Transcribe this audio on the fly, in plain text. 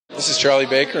This is Charlie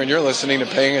Baker, and you're listening to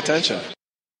Paying Attention.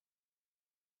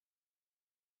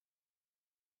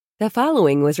 The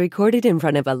following was recorded in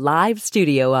front of a live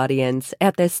studio audience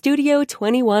at the Studio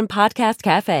 21 Podcast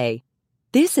Cafe.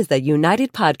 This is the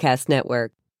United Podcast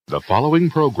Network. The following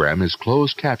program is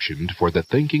closed captioned for the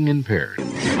thinking impaired.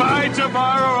 By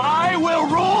tomorrow, I will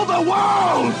rule the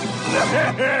world!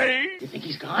 You think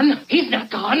he's gone? He's not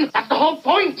gone. That's the whole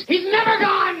point. He's never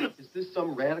gone. Is this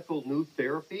some radical new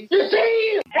therapy? You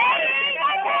see?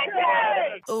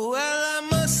 Well, I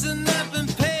must have not been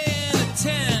paying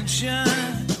attention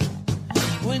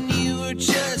when you were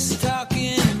just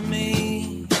talking to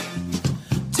me.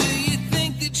 Do you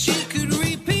think that you could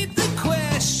repeat the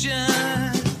question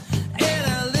and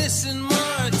I listen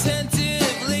more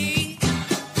attentively?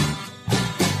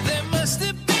 There must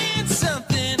have been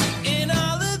something in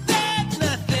all of that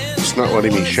nothing. It's not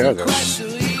letting me share this.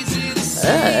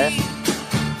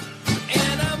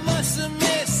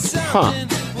 Huh.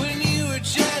 When you were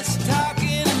just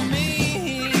talking to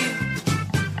me,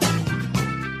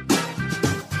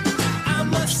 I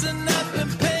must have not been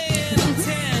paying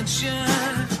attention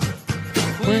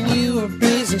when you were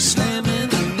busy slamming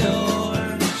the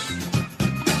doors.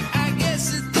 I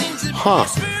guess the things that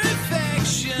press for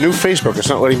affection. New Facebook. It's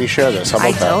not letting me share this. How about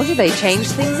I that? told you they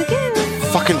changed things again.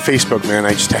 Fucking Facebook, man.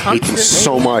 I hate them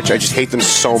so much. I just hate them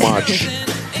so much.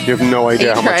 You have no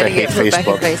idea how much I hate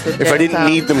Facebook. If I didn't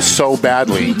need them so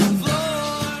badly.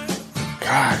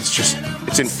 God,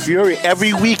 it's infuriating.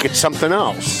 Every week it's something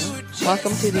else.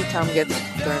 Welcome to the Tom gets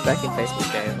thrown back in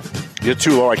Facebook jail. You're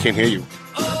too low. I can't hear you.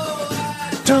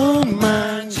 Don't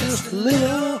mind just a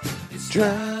little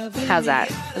drive. How's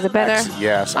that? Is it better?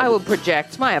 Yes. I will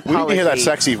project my We apology. need to hear that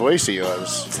sexy voice of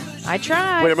yours. I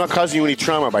tried. Wait, I'm not causing you any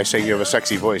trauma by saying you have a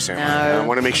sexy voice, Sam. No, I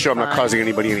want to make sure I'm not fine. causing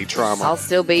anybody any trauma. I'll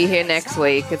still be here next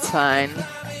week. It's fine.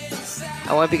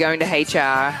 I won't be going to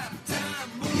HR.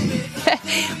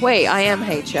 Wait, I am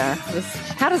HR.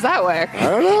 How does that work? I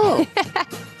don't know.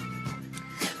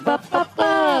 We're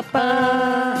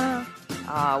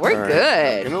All right.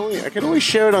 good. I can only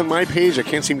share it on my page. I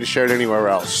can't seem to share it anywhere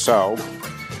else. So,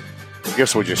 I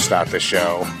guess we'll just start the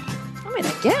show. I mean,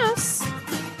 I guess.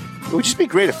 It would just be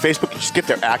great if Facebook could just get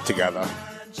their act together.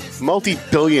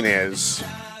 Multi-billionaires.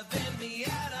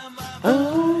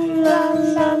 Oh, la,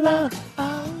 la, la.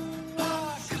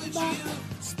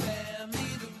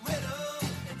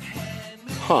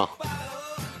 Huh.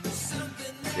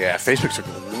 Yeah, Facebook's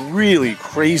looking really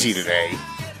crazy today.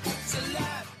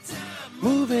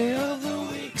 Movie of the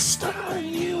week starring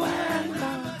you and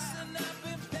us.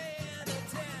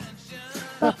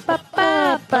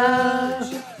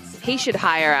 He should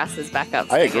hire us as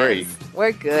backup I singers. agree.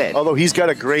 We're good. Although he's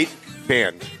got a great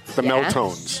band, the Yeah?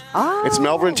 Meltones. Oh. It's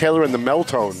Melvin Taylor and the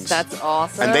Meltones. That's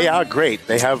awesome. And they are great.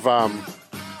 They have,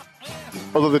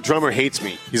 although the drummer hates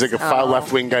me. He's like a far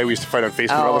left-wing guy we used to fight on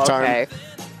Facebook all the time. Okay.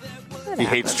 He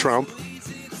hates Trump.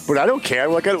 But I don't care.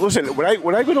 Like, listen,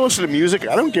 when I go to listen to music,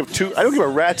 I don't give a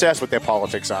rat's ass what their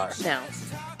politics are. No.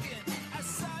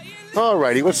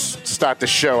 Alrighty, let's start the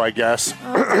show, I guess.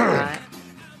 All right.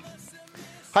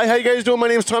 Hi, how you guys doing? My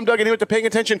name is Tom Duggan here with the Paying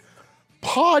Attention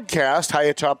Podcast. Hi,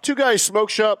 atop Two Guys Smoke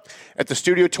Shop at the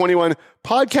Studio 21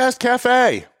 Podcast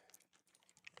Cafe.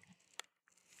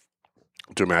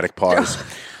 Dramatic pause.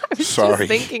 Sorry. Just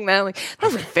thinking that, like, that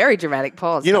was a very dramatic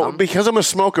pause. You know, Tom. because I'm a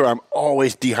smoker, I'm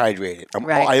always dehydrated.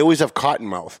 Right. I always have cotton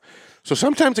mouth. So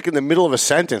sometimes, like in the middle of a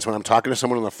sentence, when I'm talking to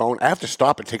someone on the phone, I have to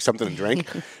stop and take something to drink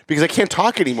because I can't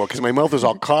talk anymore because my mouth is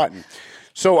all cotton.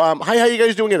 So, hi, how you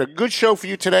guys doing? A good show for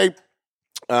you today.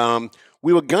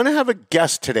 We were going to have a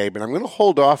guest today, but I'm going to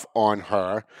hold off on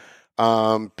her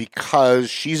because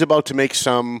she's about to make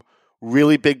some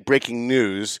really big breaking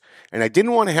news, and I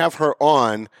didn't want to have her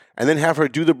on and then have her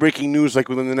do the breaking news like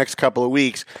within the next couple of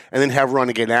weeks and then have her on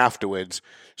again afterwards.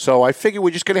 So I figured we're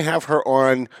just going to have her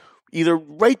on either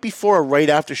right before or right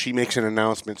after she makes an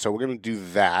announcement. So we're going to do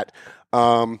that.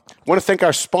 Want to thank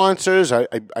our sponsors. I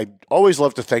always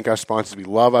love to thank our sponsors. We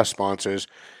love our sponsors.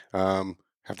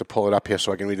 Have to pull it up here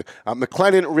so I can read it.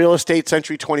 McLennan Real Estate,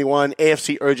 Century 21,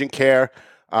 AFC Urgent Care,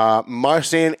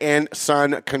 Marsan and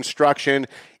Son Construction,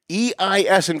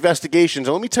 EIS Investigations.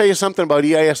 And let me tell you something about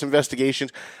EIS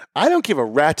Investigations. I don't give a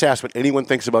rat's ass what anyone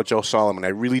thinks about Joe Solomon. I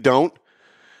really don't.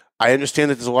 I understand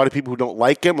that there's a lot of people who don't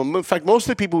like him. In fact, most of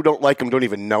the people who don't like him don't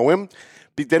even know him.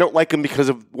 They don't like him because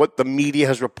of what the media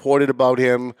has reported about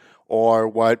him or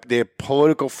what their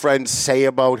political friends say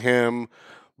about him.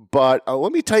 But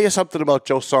let me tell you something about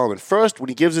Joe Solomon. First, when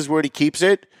he gives his word, he keeps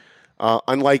it,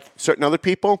 unlike certain other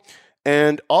people.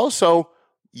 And also,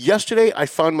 yesterday I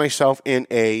found myself in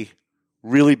a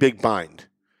really big bind.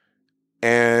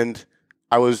 And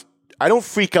I was I don't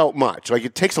freak out much. Like,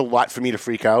 it takes a lot for me to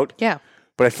freak out. Yeah.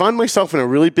 But I found myself in a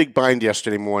really big bind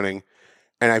yesterday morning,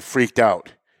 and I freaked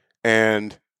out.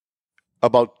 And I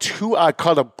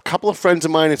called a couple of friends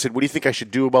of mine and said, what do you think I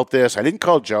should do about this? I didn't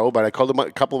call Joe, but I called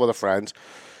a couple of other friends.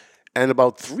 And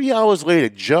about 3 hours later,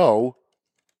 Joe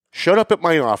showed up at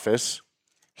my office,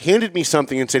 handed me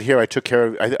something and said, here, I took care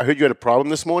of it. I heard you had a problem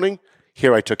this morning.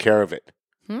 Here, I took care of it.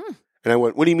 And I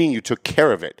went, what do you mean you took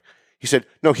care of it? He said,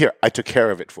 no, here, I took care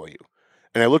of it for you.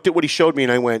 And I looked at what he showed me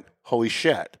and I went, holy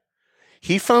shit.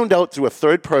 He found out through a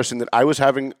third person that I was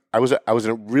in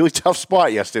a really tough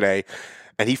spot yesterday.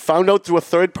 And he found out through a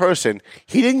third person.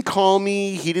 He didn't call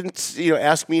me. He didn't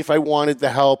ask me if I wanted the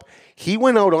help. He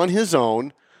went out on his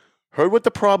own, heard what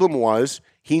the problem was.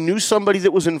 He knew somebody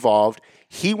that was involved.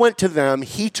 He went to them.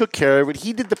 He took care of it.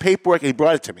 He did the paperwork and he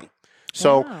brought it to me.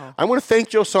 So I want to thank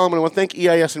Joe Solomon. I want to thank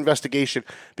EIS Investigation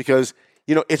because,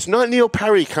 it's not Neil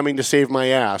Perry coming to save my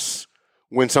ass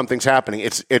when something's happening.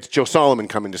 It's Joe Solomon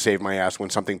coming to save my ass when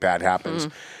something bad happens.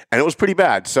 And it was pretty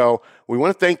bad. So we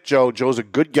want to thank Joe. Joe's a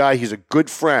good guy. He's a good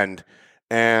friend.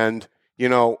 And,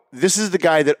 this is the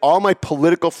guy that all my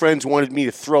political friends wanted me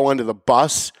to throw under the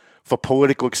bus for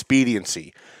political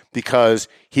expediency because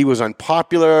he was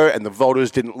unpopular and the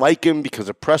voters didn't like him because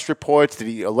of press reports that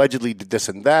he allegedly did this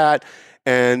and that.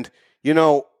 And,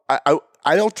 I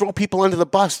don't throw people under the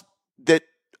bus that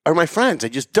are my friends. I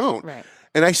just don't. Right.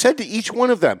 And I said to each one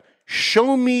of them,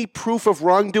 show me proof of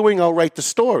wrongdoing, I'll write the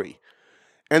story.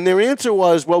 And their answer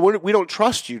was, well, we don't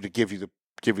trust you to give you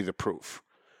the proof.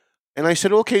 And I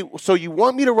said, okay, so you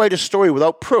want me to write a story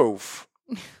without proof,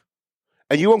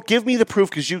 and you won't give me the proof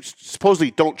because you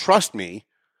supposedly don't trust me.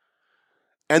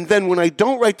 And then when I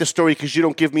don't write the story because you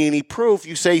don't give me any proof,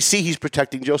 you say, see, he's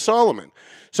protecting Joe Solomon.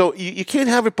 So you can't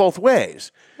have it both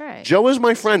ways. Right. Joe is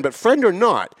my friend, but friend or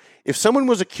not, if someone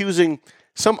was accusing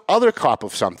some other cop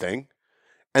of something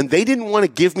and they didn't want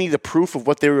to give me the proof of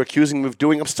what they were accusing him of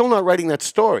doing, I'm still not writing that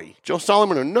story, Joe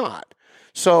Solomon or not.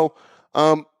 So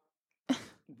and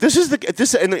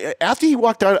after he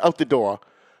walked out the door,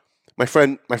 my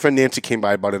friend Nancy came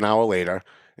by about an hour later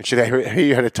and she said, I heard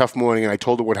you had a tough morning, and I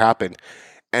told her what happened.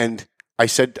 And I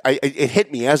said, it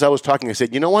hit me as I was talking. I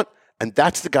said, you know what? And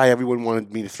that's the guy everyone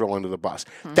wanted me to throw under the bus.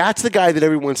 That's the guy that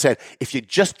everyone said, if you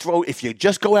just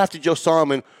go after Joe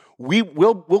Solomon,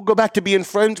 we'll go back to being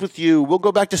friends with you. We'll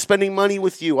go back to spending money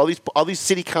with you. All these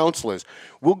city councilors.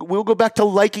 We'll go back to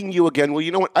liking you again. Well,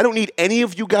 you know what? I don't need any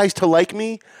of you guys to like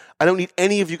me. I don't need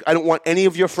any of you. I don't want any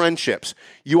of your friendships.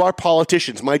 You are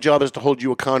politicians. My job is to hold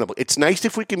you accountable. It's nice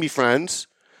if we can be friends.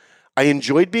 I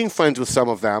enjoyed being friends with some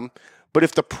of them. But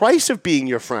if the price of being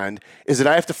your friend is that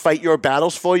I have to fight your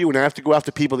battles for you and I have to go after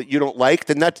people that you don't like,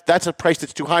 then that's a price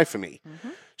that's too high for me.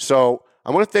 So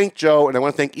I want to thank Joe, and I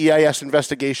want to thank EIS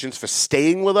Investigations for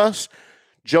staying with us.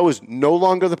 Joe is no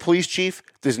longer the police chief.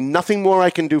 There's nothing more I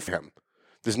can do for him.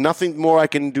 There's nothing more I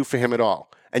can do for him at all.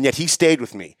 And yet he stayed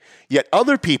with me. Yet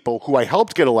other people who I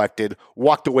helped get elected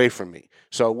walked away from me.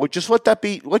 So we'll just let that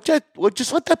be. We'll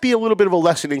just let that be a little bit of a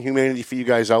lesson in humanity for you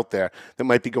guys out there that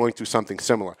might be going through something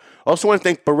similar. I also want to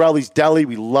thank Borelli's Deli.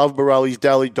 We love Borelli's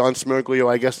Deli. Don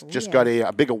Smirglio, I guess, got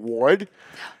a big award.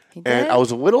 And I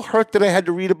was a little hurt that I had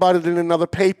to read about it in another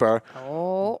paper.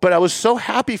 But I was so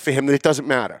happy for him that it doesn't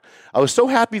matter. I was so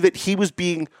happy that he was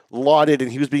being lauded and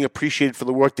he was being appreciated for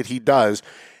the work that he does.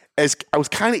 As I was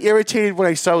kind of irritated when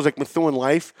I saw it was like Methuen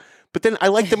Life, but then I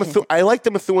like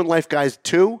the Methuen Life guys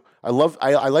too. I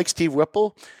like Steve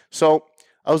Whipple, so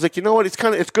I was like, you know what? It's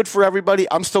good for everybody.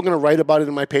 I'm still going to write about it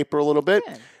in my paper a little bit,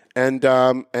 and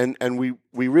we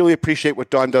really appreciate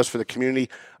what Don does for the community.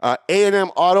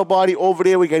 A&M Auto Body over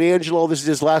there. We got Angelo. This is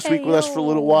his last week with us for a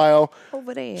little while.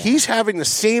 Over there, he's having the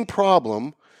same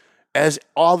problem as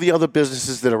all the other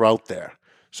businesses that are out there.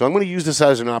 So I'm going to use this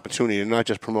as an opportunity to not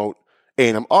just promote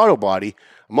A&M Auto Body.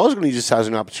 I'm also going to use this as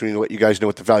an opportunity to let you guys know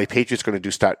what the Valley Patriots are going to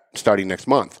do starting next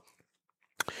month.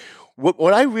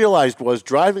 What I realized was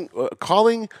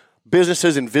calling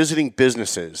businesses and visiting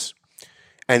businesses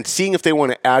and seeing if they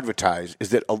want to advertise is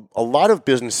that a lot of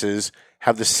businesses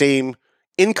have the same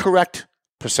incorrect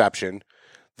perception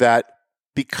that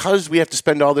because we have to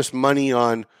spend all this money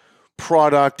on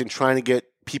product and trying to get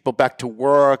people back to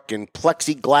work and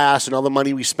plexiglass and all the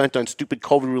money we spent on stupid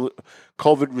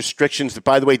COVID restrictions that,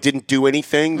 by the way, didn't do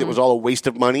anything, that was all a waste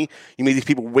of money. You made these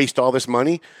people waste all this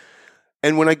money.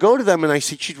 And when I go to them and I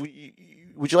say, geez,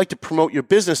 would you like to promote your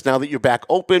business now that you're back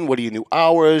open? What are your new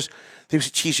hours? They say,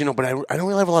 geez, but I don't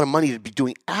really have a lot of money to be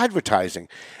doing advertising.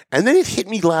 And then it hit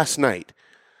me last night.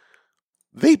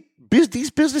 They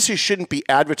these businesses shouldn't be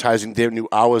advertising their new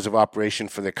hours of operation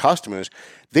for their customers.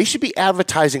 They should be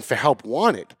advertising for help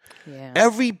wanted. Yeah.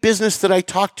 Every business that I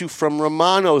talk to, from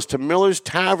Romano's to Miller's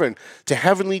Tavern to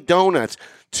Heavenly Donuts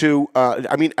to,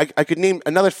 I could name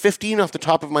another 15 off the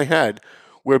top of my head,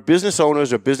 where business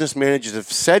owners or business managers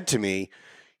have said to me,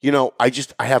 we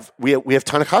have a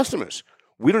ton of customers.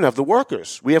 We don't have the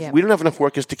workers. We don't have enough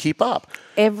workers to keep up.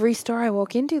 Every store I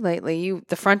walk into lately,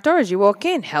 the front door as you walk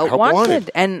in, help wanted.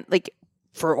 And like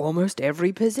for almost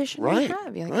every position we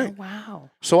have. You're like, oh, wow.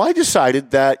 So I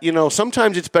decided that,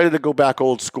 sometimes it's better to go back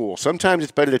old school. Sometimes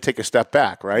it's better to take a step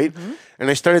back, right? Mm-hmm. And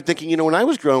I started thinking, when I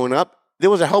was growing up, there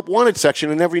was a help wanted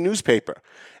section in every newspaper.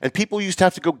 And people used to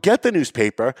have to go get the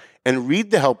newspaper and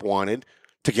read the help wanted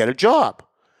to get a job.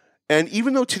 And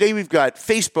even though today we've got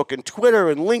Facebook and Twitter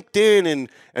and LinkedIn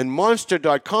and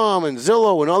Monster.com and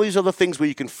Zillow and all these other things where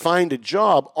you can find a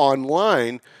job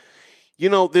online,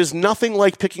 there's nothing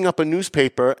like picking up a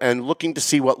newspaper and looking to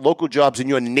see what local jobs in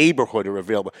your neighborhood are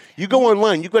available. You go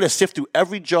online, you've got to sift through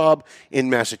every job in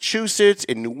Massachusetts,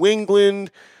 in New England.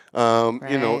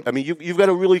 You've got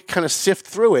to really kind of sift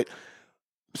through it.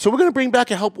 So we're going to bring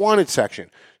back a help wanted section.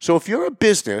 So if you're a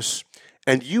business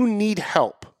and you need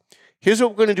help, here's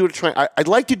what we're going to do to try. I'd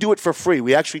like to do it for free.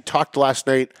 We actually talked last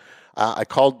night. I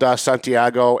called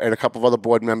Santiago and a couple of other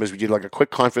board members. We did like a quick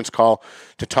conference call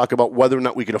to talk about whether or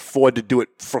not we could afford to do it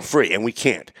for free, and we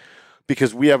can't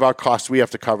because we have our costs we have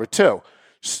to cover too.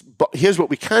 But here's what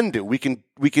we can do. We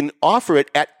can offer it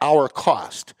at our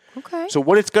cost. Okay. So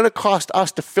what it's going to cost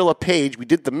us to fill a page, we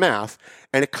did the math,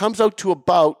 and it comes out to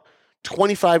about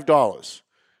 $25.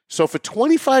 So for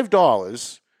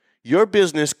 $25, your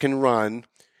business can run.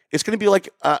 It's going to be like,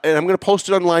 and I'm going to post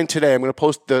it online today. I'm going to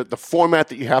post the format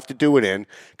that you have to do it in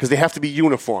because they have to be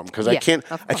uniform. Because I can't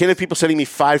have people sending me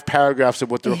 5 paragraphs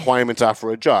of what the requirements are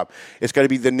for a job. It's got to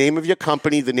be the name of your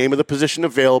company, the name of the position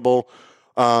available.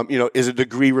 Is a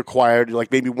degree required?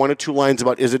 Like maybe 1 or 2 lines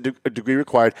about is a degree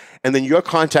required, and then your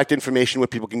contact information where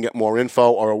people can get more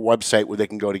info, or a website where they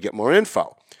can go to get more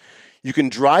info. You can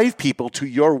drive people to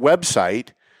your website,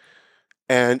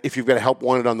 and if you've got a help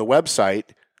wanted on the website,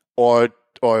 or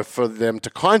for them to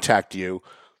contact you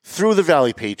through the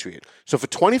Valley Patriot. So for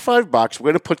 $25, we're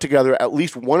going to put together at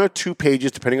least 1 or 2 pages,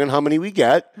 depending on how many we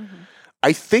get. Mm-hmm.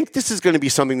 I think this is going to be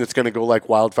something that's going to go like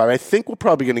wildfire. I think we're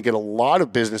probably going to get a lot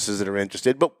of businesses that are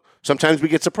interested, but sometimes we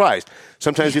get surprised.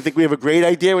 Sometimes we think we have a great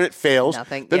idea and it fails.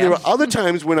 There are other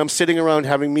times when I'm sitting around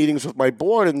having meetings with my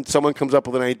board and someone comes up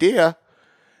with an idea,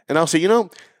 and I'll say,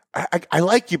 I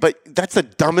like you, but that's the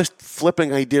dumbest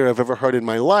flipping idea I've ever heard in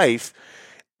my life.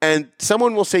 And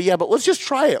someone will say, yeah, but let's just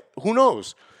try it. Who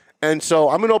knows? And so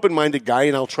I'm an open-minded guy,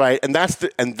 and I'll try it. And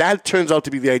that turns out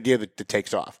to be the idea that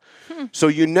takes off. So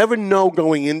you never know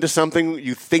going into something.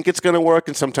 You think it's going to work,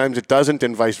 and sometimes it doesn't,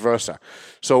 and vice versa.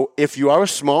 So if you are a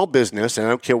small business, and I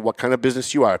don't care what kind of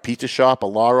business you are, a pizza shop, a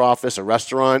law office, a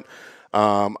restaurant,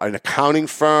 an accounting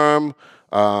firm,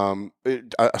 a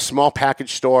small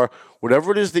package store,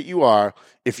 whatever it is that you are,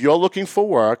 if you're looking for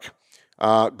work,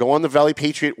 go on the Valley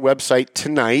Patriot website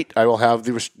tonight. I will have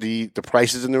the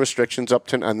prices and the restrictions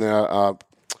up on the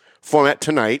format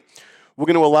tonight. We're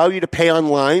going to allow you to pay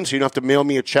online, so you don't have to mail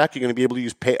me a check. You're going to be able to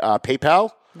use PayPal.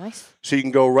 Nice. So you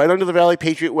can go right onto the Valley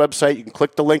Patriot website. You can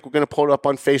click the link. We're going to pull it up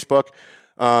on Facebook.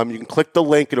 You can click the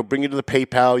link. It'll bring you to the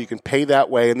PayPal. You can pay that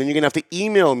way, and then you're going to have to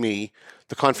email me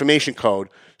the confirmation code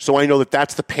so I know that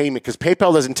that's the payment, because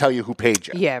PayPal doesn't tell you who paid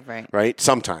you. Yeah, right. Right?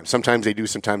 Sometimes they do,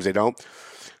 sometimes they don't.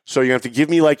 So you have to give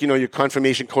me your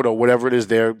confirmation code or whatever it is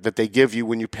there that they give you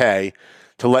when you pay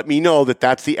to let me know that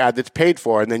that's the ad that's paid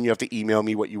for, and then you have to email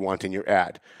me what you want in your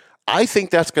ad. I think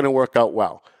that's going to work out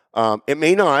well. It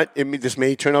may not. This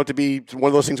may turn out to be one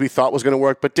of those things we thought was going to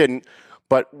work but didn't.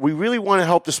 But we really want to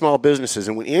help the small businesses.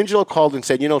 And when Angela called and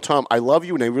said, Tom, I love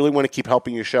you and I really want to keep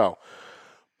helping your show,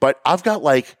 but I've got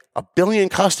like 1 billion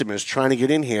customers trying to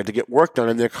get in here to get work done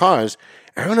in their cars,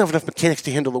 and I don't have enough mechanics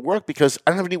to handle the work because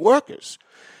I don't have any workers.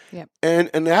 Yep.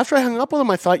 And after I hung up with him,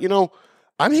 I thought,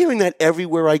 I'm hearing that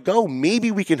everywhere I go.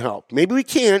 Maybe we can help. Maybe we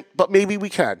can't, but maybe we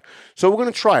can. So we're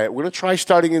going to try it. We're going to try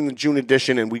starting in the June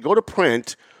edition, and we go to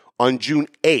print on June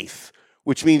 8th,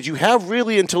 which means you have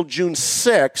really until June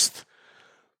 6th,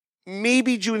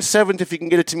 maybe June 7th if you can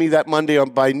get it to me that Monday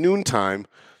by noontime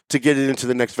to get it into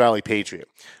the next Valley Patriot.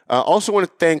 Also want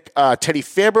to thank Teddy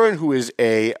Fairburn, who is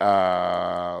a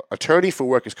attorney for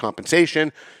workers'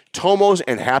 compensation, Tomos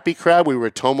and Happy Crab. We were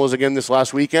at Tomos again this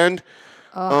last weekend.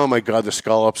 Oh my God, the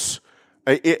scallops!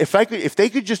 If they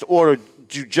could just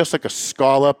do just like a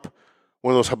scallop,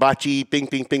 one of those hibachi, bing,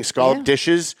 bing, bing scallop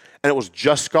dishes, and it was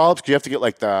just scallops. Because you have to get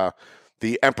like the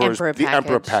The Emperor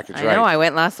package, right? I know. I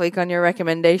went last week on your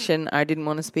recommendation. I didn't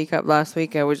want to speak up last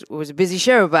week. It was a busy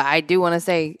show, but I do want to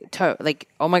say,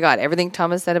 oh my God, everything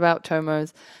Thomas said about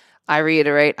Tomos, I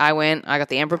reiterate. I got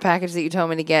the Emperor package that you told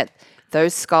me to get.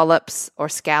 Those scallops or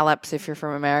scallops, if you're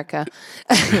from America,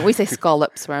 we say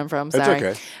scallops where I'm from. Sorry.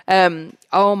 That's okay.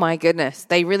 Oh my goodness,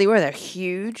 they really were. They're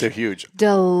huge. They're huge.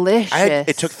 Delicious.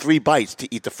 It took 3 bites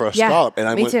to eat the first scallop,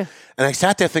 and me too. And I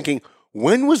sat there thinking,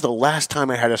 when was the last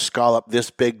time I had a scallop this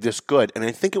big, this good? And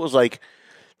I think it was like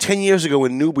 10 years ago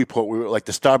in Newburyport. We were like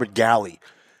the Starboard Galley,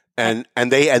 and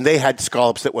they had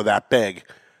scallops that were that big.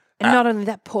 And not only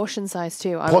that, portion size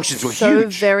too. Portions were so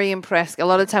huge. very impressed. A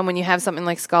lot of the time when you have something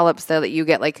like scallops there that you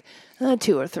get like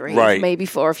 2 or 3, maybe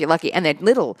 4 if you're lucky, and they're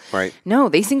little. Right. No,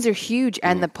 these things are huge,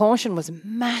 and the portion was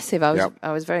massive.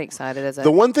 I was very excited.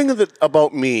 The one thing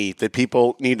about me that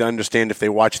people need to understand if they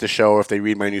watch the show or if they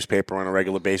read my newspaper on a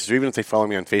regular basis, or even if they follow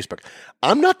me on Facebook,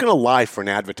 I'm not going to lie for an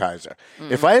advertiser.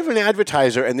 Mm-hmm. If I have an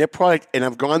advertiser and their product, and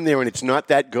I've gone there and it's not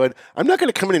that good, I'm not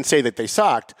going to come in and say that they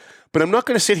sucked. But I'm not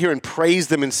going to sit here and praise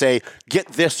them and say, get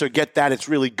this or get that, it's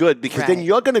really good, because then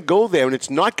you're going to go there and it's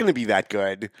not going to be that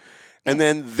good. And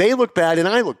then they look bad and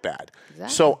I look bad.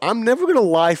 Exactly. So I'm never going to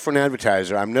lie for an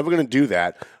advertiser. I'm never going to do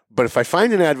that. But if I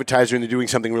find an advertiser and they're doing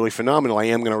something really phenomenal, I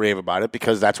am going to rave about it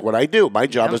because that's what I do. My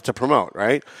job is to promote,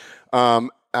 right?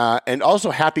 And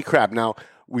also Happy Crab. Now,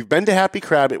 we've been to Happy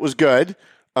Crab. It was good.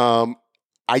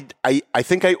 I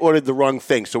think I ordered the wrong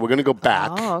thing, so we're going to go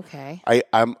back. Oh, okay.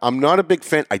 I'm not a big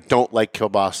fan. I don't like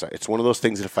kielbasa. It's one of those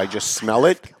things that if I just smell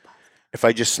it,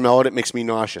 it makes me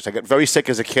nauseous. I got very sick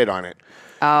as a kid on it.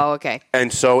 Oh, okay.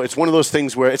 And so it's one of those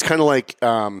things where it's kind of like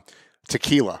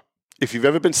tequila. If you've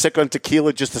ever been sick on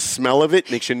tequila, just the smell of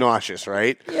it makes you nauseous,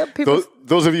 right? Yeah,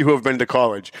 those of you who have been to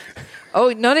college.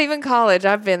 Oh, not even college.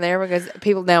 I've been there because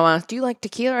people now ask, do you like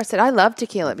tequila? I said, I love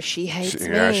tequila, but she hates me.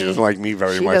 Yeah, she doesn't like me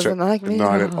very much. She doesn't like me.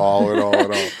 Not at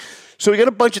all. So we got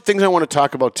a bunch of things I want to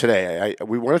talk about today.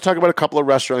 We want to talk about a couple of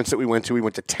restaurants that we went to. We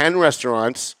went to 10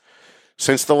 restaurants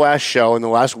since the last show. In the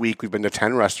last week, we've been to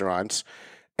 10 restaurants.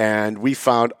 And we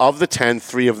found, of the 10,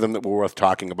 3 of them that were worth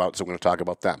talking about, so we're going to talk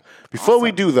about them. Before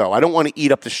we do, though, I don't want to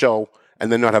eat up the show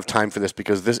and then not have time for this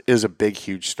because this is a big,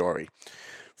 huge story.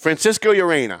 Francisco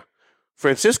Urena.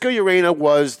 Francisco Urena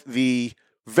was the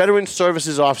Veteran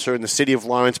Services Officer in the city of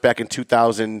Lawrence back in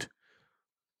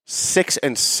 2006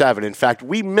 and 2007. In fact,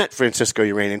 we met Francisco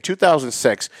Urena. In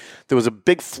 2006, there was a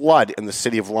big flood in the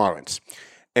city of Lawrence.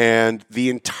 And the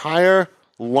entire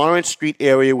Lawrence Street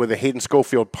area where the Hayden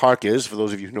Schofield Park is, for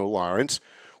those of you who know Lawrence,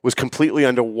 was completely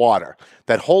underwater.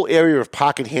 That whole area of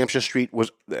Park and Hampshire Street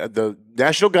was, the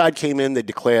National Guard came in, they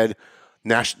declared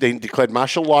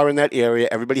martial law in that area.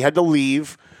 Everybody had to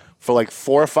leave for like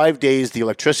 4 or 5 days. The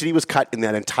electricity was cut in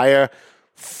that entire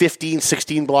 15,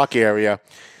 16 block area.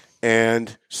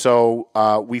 And so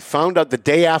we found out the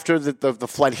day after the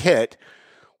flood hit,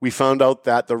 we found out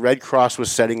that the Red Cross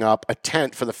was setting up a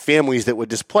tent for the families that were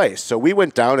displaced. So we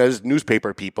went down as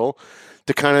newspaper people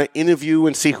to kind of interview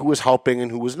and see who was helping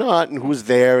and who was not and who was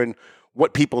there and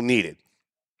what people needed.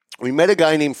 We met a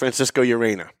guy named Francisco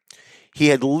Urena. He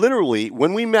had literally,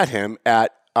 when we met him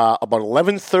at about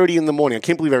 11:30 in the morning, I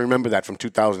can't believe I remember that from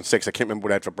 2006. I can't remember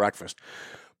what I had for breakfast.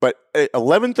 But at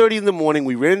 11:30 in the morning,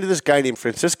 we ran into this guy named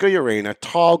Francisco Urena,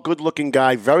 tall, good-looking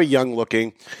guy, very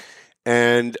young-looking.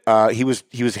 And he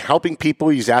was helping people.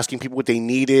 He was asking people what they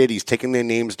needed. He's taking their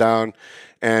names down.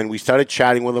 And we started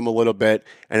chatting with him a little bit.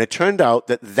 And it turned out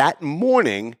that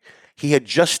morning, he had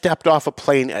just stepped off a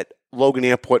plane at Logan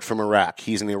Airport from Iraq.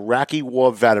 He's an Iraqi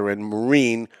war veteran,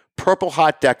 Marine, Purple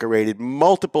Heart decorated,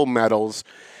 multiple medals.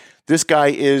 This guy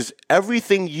is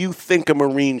everything you think a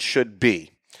Marine should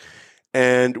be.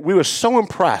 And we were so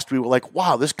impressed. We were like,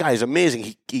 wow, this guy is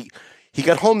amazing. He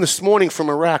got home this morning from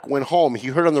Iraq, went home. He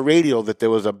heard on the radio that there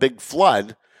was a big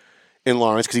flood in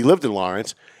Lawrence because he lived in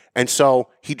Lawrence. And so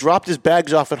he dropped his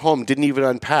bags off at home, didn't even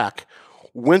unpack,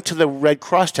 went to the Red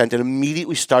Cross tent and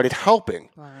immediately started helping.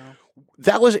 Wow.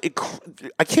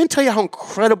 I can't tell you how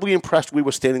incredibly impressed we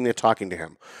were standing there talking to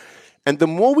him. And the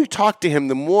more we talked to him,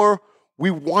 the more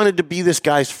we wanted to be this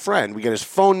guy's friend. We got his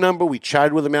phone number. We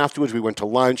chatted with him afterwards. We went to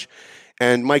lunch.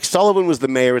 And Mike Sullivan was the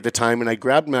mayor at the time, and I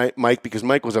grabbed Mike because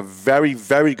Mike was a very,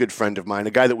 very good friend of mine,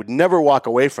 a guy that would never walk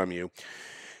away from you.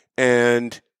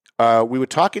 And we were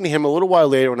talking to him a little while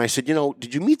later, and I said,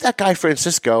 did you meet that guy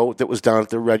Francisco that was down at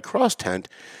the Red Cross tent?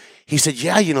 He said,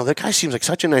 yeah, that guy seems like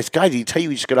such a nice guy. Did he tell you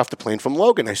he just got off the plane from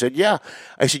Logan? I said, yeah.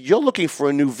 I said, you're looking for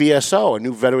a new VSO, a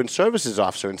new Veteran Services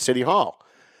Officer in City Hall.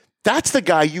 That's the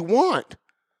guy you want.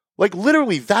 Like,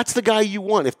 literally, that's the guy you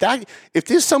want. If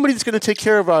there's somebody that's going to take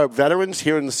care of our veterans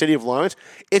here in the city of Lawrence,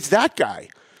 it's that guy.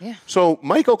 Yeah. So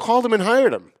Michael called him and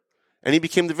hired him. And he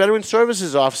became the Veteran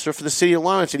Services Officer for the city of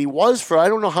Lawrence. And he was for I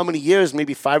don't know how many years,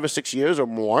 maybe 5 or 6 years or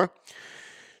more.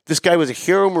 This guy was a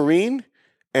hero Marine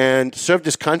and served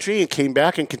his country and came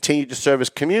back and continued to serve his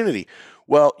community.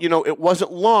 Well, it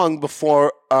wasn't long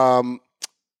before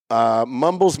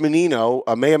Mumbles Menino,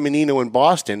 Mayor Menino in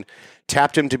Boston,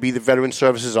 tapped him to be the Veteran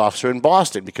Services Officer in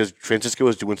Boston because Francisco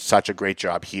was doing such a great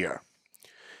job here.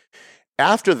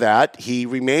 After that, he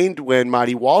remained when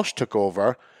Marty Walsh took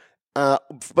over,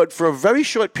 but for a very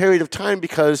short period of time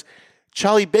because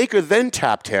Charlie Baker then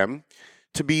tapped him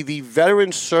to be the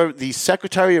the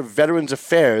Secretary of Veterans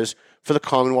Affairs for the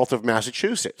Commonwealth of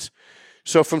Massachusetts.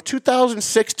 So from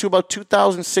 2006 to about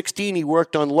 2016, he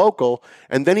worked on local,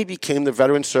 and then he became the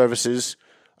Veteran Services,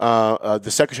 the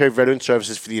Secretary of Veteran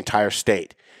Services for the entire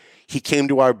state. He came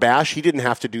to our bash. He didn't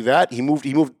have to do that. He moved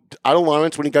out of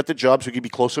Lawrence when he got the job so he could be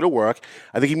closer to work.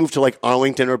 I think he moved to like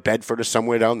Arlington or Bedford or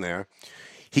somewhere down there.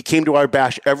 He came to our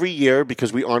bash every year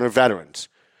because we honor veterans.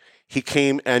 He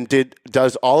came and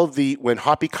does all of when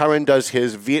Hoppy Curran does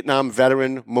his Vietnam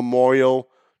Veteran Memorial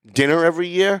dinner every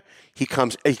year. He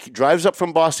drives up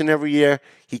from Boston every year.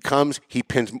 He comes, he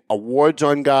pins awards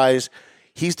on guys.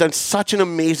 He's done such an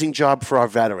amazing job for our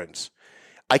veterans.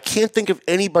 I can't think of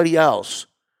anybody else.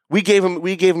 We gave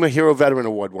him a Hero Veteran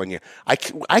Award one year. I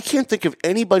can't think of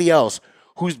anybody else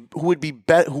who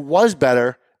was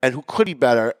better and who could be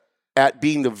better at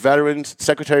being the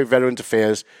Secretary of Veterans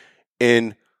Affairs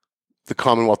in the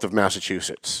Commonwealth of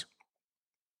Massachusetts.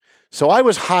 So I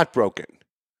was heartbroken,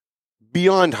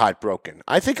 beyond heartbroken.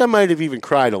 I think I might have even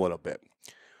cried a little bit.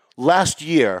 Last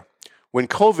year, when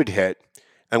COVID hit,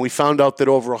 and we found out that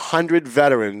over 100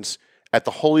 veterans at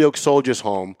the Holyoke Soldiers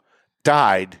Home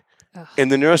died in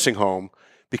the nursing home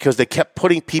because they kept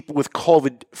putting people with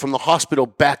COVID from the hospital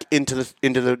back into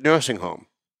the nursing home.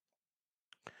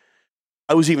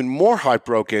 I was even more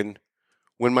heartbroken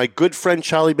when my good friend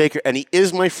Charlie Baker, and he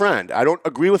is my friend, I don't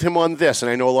agree with him on this,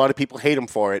 and I know a lot of people hate him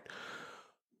for it,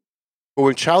 but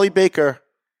when Charlie Baker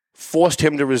forced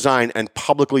him to resign and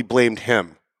publicly blamed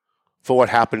him for what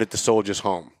happened at the Soldiers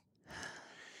Home.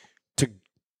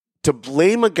 To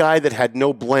blame a guy that had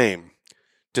no blame,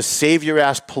 to save your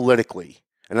ass politically,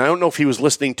 and I don't know if he was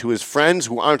listening to his friends,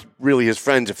 who aren't really his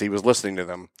friends if he was listening to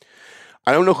them.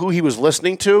 I don't know who he was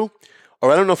listening to,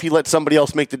 or I don't know if he let somebody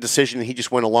else make the decision and he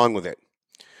just went along with it.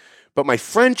 But my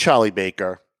friend Charlie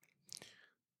Baker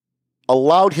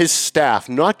allowed his staff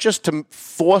not just to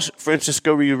force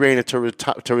Francisco Urena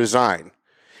to resign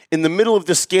in the middle of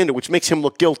this scandal, which makes him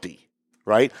look guilty,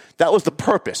 right? That was the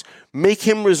purpose. Make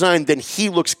him resign, then he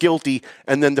looks guilty,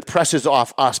 and then the press is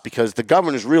off us because the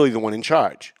governor's really the one in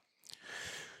charge.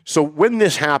 So when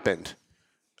this happened,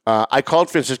 I called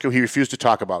Francisco. He refused to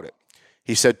talk about it.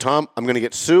 He said, Tom, I'm going to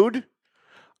get sued,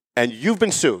 and you've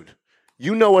been sued.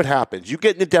 You know what happens. You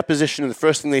get in a deposition, and the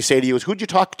first thing they say to you is, who'd you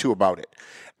talk to about it?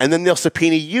 And then they'll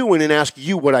subpoena you in and ask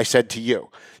you what I said to you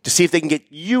to see if they can get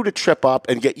you to trip up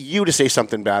and get you to say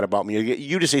something bad about me or get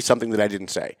you to say something that I didn't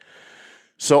say.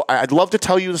 So I'd love to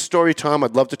tell you the story, Tom.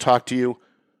 I'd love to talk to you,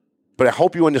 but I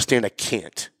hope you understand I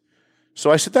can't.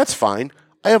 So I said, that's fine.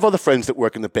 I have other friends that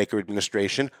work in the Baker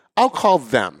administration. I'll call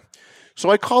them. So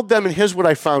I called them, and here's what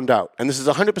I found out. And this is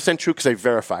 100% true because I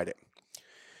verified it.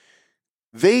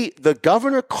 The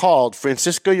governor called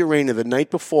Francisco Urena the night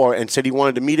before and said he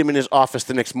wanted to meet him in his office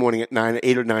the next morning at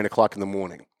 8 or 9 o'clock in the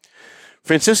morning.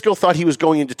 Francisco thought he was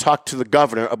going in to talk to the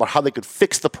governor about how they could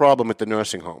fix the problem at the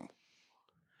nursing home.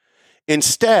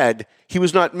 Instead, he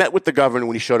was not met with the governor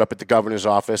when he showed up at the governor's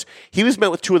office. He was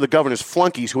met with two of the governor's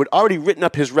flunkies who had already written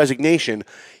up his resignation,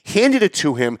 handed it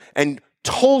to him, and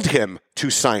told him to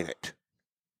sign it.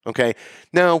 Okay?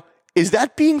 Now, is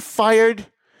that being fired?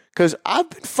 Because I've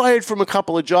been fired from a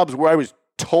couple of jobs where I was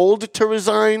told to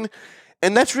resign,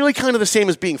 and that's really kind of the same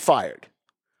as being fired.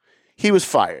 He was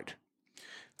fired.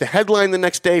 The headline the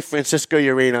next day, Francisco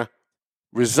Urena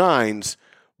resigns,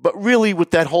 but really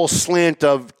with that whole slant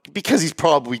of, because he's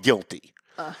probably guilty.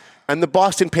 And the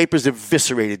Boston papers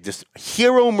eviscerated this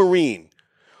hero Marine,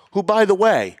 who, by the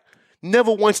way,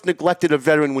 never once neglected a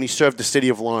veteran when he served the city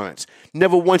of Lawrence.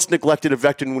 Never once neglected a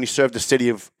veteran when he served the city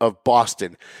of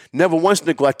Boston. Never once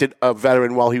neglected a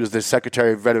veteran while he was the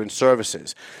Secretary of Veteran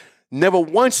Services. Never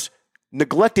once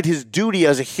neglected his duty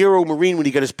as a hero Marine when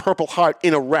he got his Purple Heart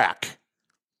in Iraq.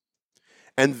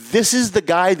 And this is the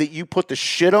guy that you put the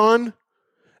shit on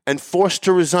and forced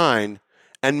to resign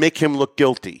and make him look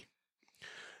guilty.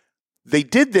 They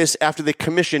did this after they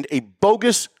commissioned a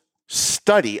bogus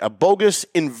study, a bogus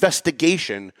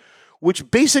investigation,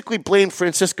 which basically blamed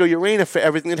Francisco Urena for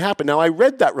everything that happened. Now, I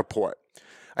read that report.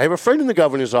 I have a friend in the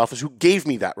governor's office who gave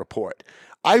me that report.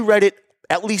 I read it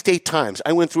at least 8 times.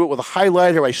 I went through it with a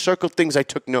highlighter. I circled things. I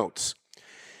took notes.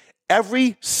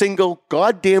 Every single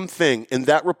goddamn thing in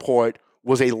that report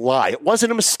was a lie. It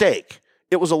wasn't a mistake.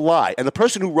 It was a lie. And the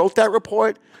person who wrote that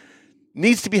report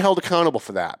needs to be held accountable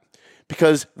for that.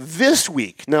 Because this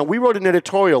week, now we wrote an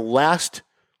editorial let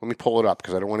me pull it up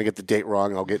because I don't want to get the date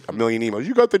wrong. I'll get a million emails.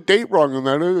 You got the date wrong on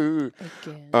that.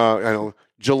 I know.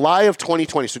 July of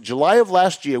 2020. So July of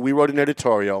last year, we wrote an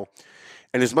editorial.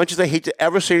 And as much as I hate to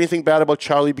ever say anything bad about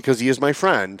Charlie because he is my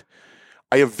friend,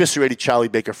 I eviscerated Charlie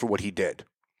Baker for what he did.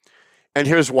 And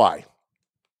here's why.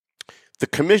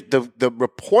 The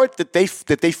report that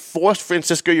they forced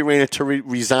Francisco Urena to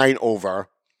resign over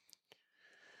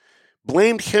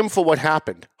blamed him for what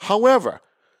happened. However,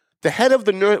 the head of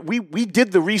the we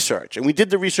did the research, and we did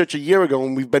the research a year ago,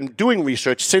 and we've been doing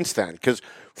research since then, because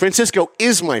Francisco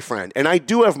is my friend, and I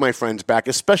do have my friends back,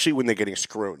 especially when they're getting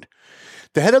screwed.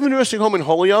 The head of the nursing home in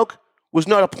Holyoke was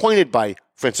not appointed by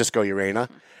Francisco Urena,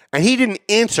 and he didn't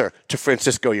answer to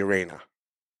Francisco Urena.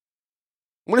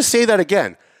 I'm going to say that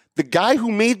again. The guy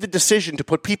who made the decision to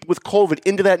put people with COVID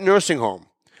into that nursing home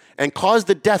and caused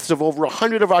the deaths of over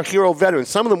 100 of our hero veterans,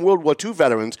 some of them World War II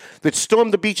veterans, that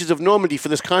stormed the beaches of Normandy for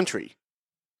this country,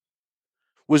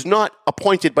 was not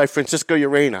appointed by Francisco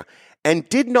Urena and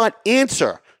did not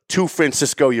answer to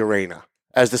Francisco Urena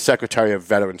as the Secretary of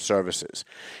Veteran Services.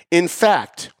 In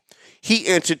fact, he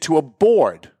answered to a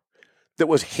board that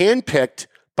was handpicked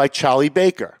by Charlie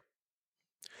Baker.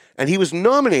 And he was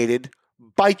nominated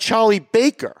by Charlie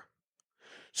Baker.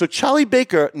 So Charlie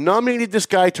Baker nominated this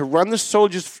guy to run the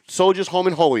soldiers' home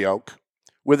in Holyoke,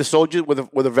 where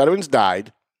the veterans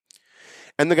died,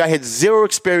 and the guy had zero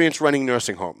experience running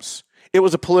nursing homes. It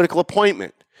was a political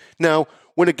appointment. Now,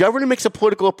 when a governor makes a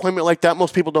political appointment like that,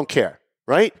 most people don't care,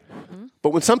 right? Mm-hmm. But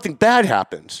when something bad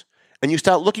happens, and you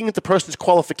start looking at the person's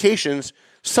qualifications,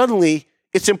 suddenly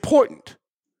it's important.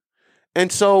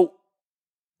 And so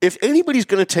if anybody's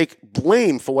going to take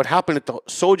blame for what happened at the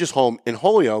soldiers' home in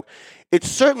Holyoke, it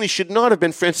certainly should not have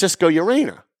been Francisco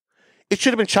Urena. It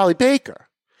should have been Charlie Baker.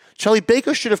 Charlie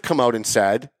Baker should have come out and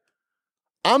said,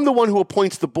 I'm the one who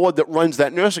appoints the board that runs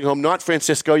that nursing home, not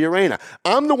Francisco Urena.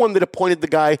 I'm the one that appointed the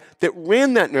guy that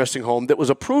ran that nursing home that was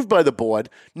approved by the board,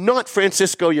 not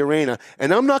Francisco Urena.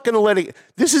 And I'm not going to let it,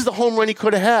 this is the home run he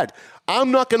could have had.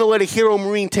 I'm not going to let a hero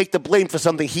Marine take the blame for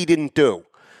something he didn't do.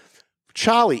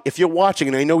 Charlie, if you're watching,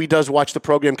 and I know he does watch the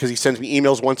program because he sends me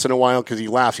emails once in a while because he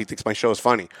laughs, he thinks my show is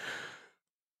funny.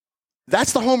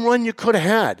 That's the home run you could have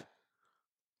had.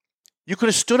 You could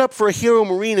have stood up for a hero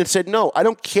Marine and said, no, I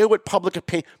don't care what public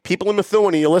opinion, people in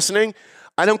Methuen, are you listening?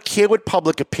 I don't care what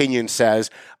public opinion says.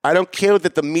 I don't care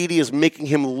that the media is making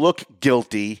him look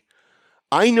guilty.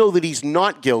 I know that he's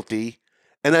not guilty,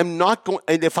 and I'm not going,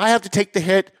 and if I have to take the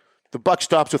hit, the buck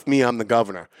stops with me, I'm the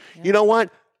governor. Yeah. You know what?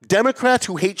 Democrats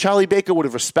who hate Charlie Baker would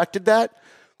have respected that.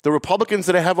 The Republicans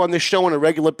that I have on this show on a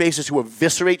regular basis who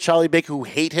eviscerate Charlie Baker, who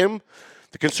hate him,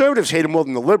 the conservatives hate him more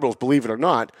than the liberals, believe it or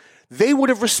not, they would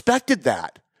have respected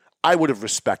that. I would have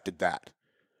respected that.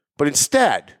 But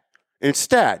instead,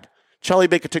 Charlie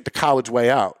Baker took the coward's way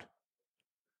out.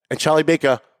 And Charlie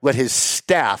Baker let his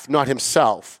staff, not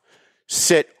himself,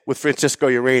 sit with Francisco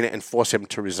Urena and force him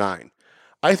to resign.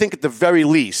 I think at the very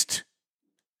least,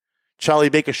 Charlie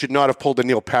Baker should not have pulled a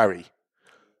Neil Perry.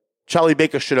 Charlie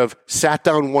Baker should have sat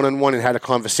down one-on-one and had a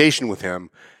conversation with him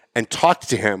and talked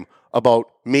to him about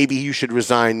maybe you should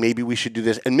resign, maybe we should do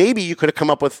this, and maybe you could have come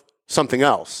up with something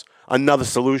else, another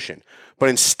solution. But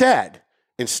instead,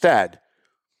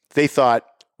 they thought,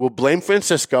 we'll blame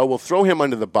Francisco, we'll throw him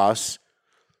under the bus,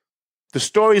 the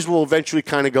stories will eventually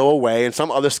kind of go away, and some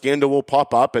other scandal will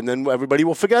pop up, and then everybody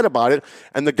will forget about it,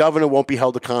 and the governor won't be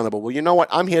held accountable. Well, you know what?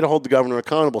 I'm here to hold the governor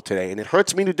accountable today, and it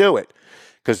hurts me to do it,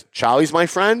 because Charlie's my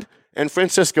friend, and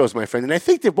Francisco's my friend, and I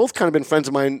think they've both kind of been friends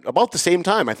of mine about the same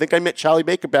time. I think I met Charlie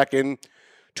Baker back in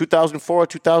 2004 or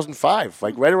 2005,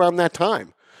 like right around that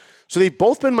time. So they've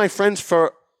both been my friends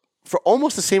for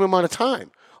almost the same amount of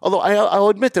time. Although I'll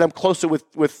admit that I'm closer with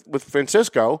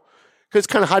Francisco, because it's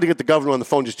kind of hard to get the governor on the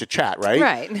phone just to chat, right?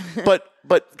 Right.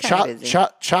 But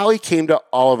Charlie came to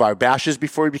all of our bashes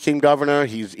before he became governor.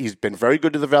 He's been very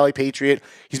good to the Valley Patriot.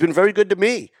 He's been very good to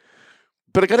me.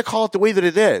 But I got to call it the way that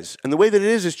it is. And the way that it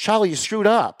is Charlie, you screwed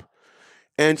up.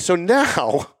 And so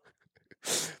now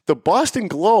the Boston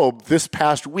Globe this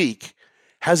past week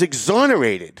has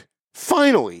exonerated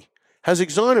Francisco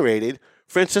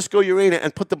Urena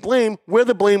and put the blame where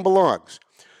the blame belongs.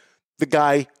 The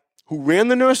guy who ran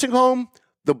the nursing home,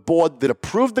 the board that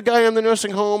approved the guy on the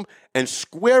nursing home, and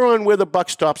square on where the buck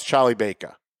stops, Charlie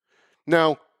Baker.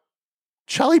 Now,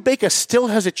 Charlie Baker still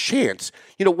has a chance.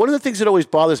 You know, one of the things that always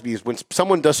bothers me is when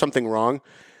someone does something wrong,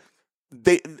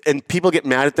 and people get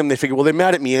mad at them. They figure, well, they're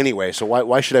mad at me anyway, so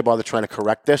why should I bother trying to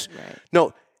correct this? Right.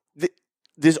 No,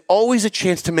 there's always a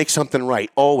chance to make something right,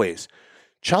 always.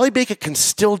 Charlie Baker can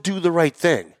still do the right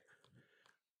thing.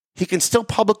 He can still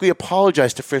publicly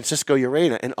apologize to Francisco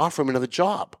Urena and offer him another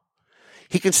job.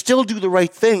 He can still do the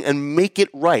right thing and make it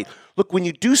right. Look, when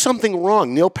you do something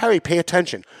wrong, Neil Perry, pay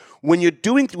attention. When you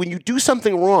do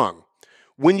something wrong,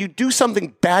 when you do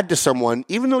something bad to someone,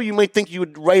 even though you might think you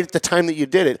were right at the time that you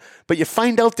did it, but you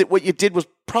find out that what you did was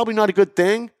probably not a good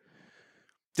thing,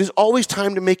 there's always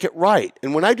time to make it right.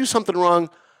 And when I do something wrong,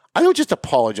 I don't just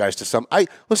apologize to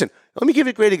listen, let me give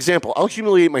you a great example. I'll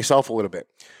humiliate myself a little bit.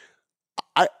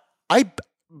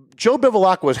 Joe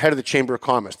Bevilacqua was head of the Chamber of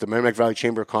Commerce, the Merrimack Valley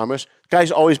Chamber of Commerce. The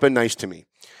guy's always been nice to me.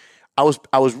 I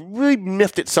was really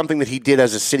miffed at something that he did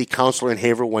as a city councilor in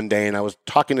Haverhill one day, and I was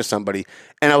talking to somebody,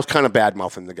 and I was kind of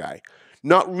bad-mouthing the guy,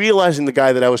 not realizing the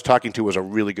guy that I was talking to was a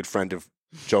really good friend of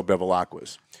Joe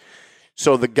Bevilacqua's.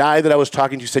 So the guy that I was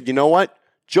talking to said, you know what?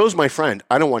 Joe's my friend.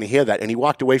 I don't want to hear that. And he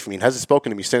walked away from me and hasn't spoken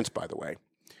to me since, by the way.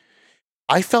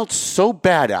 I felt so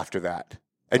bad after that.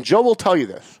 And Joe will tell you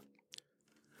this.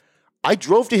 I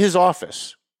drove to his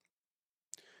office,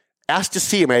 asked to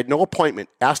see him. I had no appointment.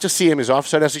 Asked to see him. His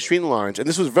office at Essex Street in Lawrence. And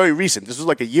this was very recent. This was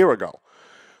like a year ago.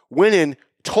 Went in,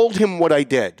 told him what I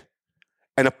did,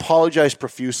 and apologized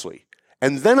profusely.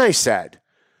 And then I said,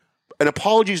 an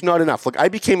apology is not enough. Look, I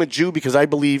became a Jew because I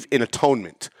believe in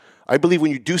atonement. I believe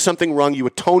when you do something wrong, you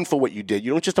atone for what you did. You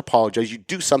don't just apologize. You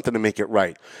do something to make it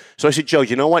right. So I said, Joe,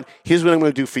 you know what? Here's what I'm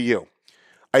going to do for you.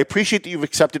 I appreciate that you've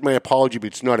accepted my apology, but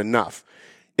it's not enough.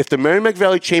 If the Merrimack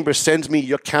Valley Chamber sends me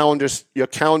your calendar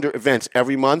events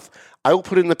every month, I will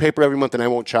put it in the paper every month and I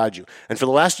won't charge you. And for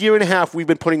the last year and a half, we've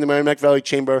been putting the Merrimack Valley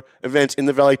Chamber events in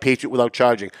the Valley Patriot without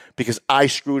charging because I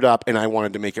screwed up and I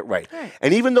wanted to make it right.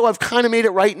 And even though I've kind of made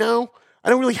it right now, I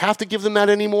don't really have to give them that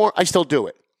anymore. I still do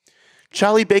it.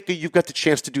 Charlie Baker, you've got the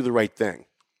chance to do the right thing.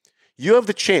 You have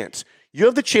the chance. You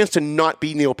have the chance to not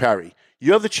be Neil Perry.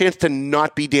 You have the chance to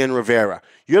not be Dan Rivera.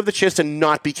 You have the chance to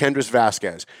not be Kendris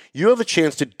Vasquez. You have the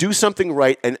chance to do something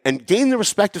right and gain the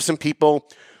respect of some people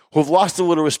who have lost a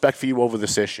little respect for you over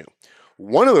this issue.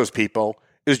 One of those people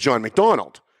is John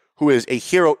McDonald, who is a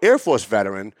hero Air Force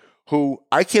veteran who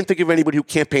I can't think of anybody who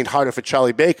campaigned harder for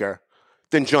Charlie Baker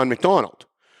than John McDonald.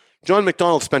 John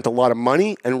McDonald spent a lot of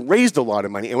money and raised a lot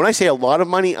of money. And when I say a lot of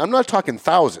money, I'm not talking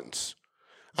thousands.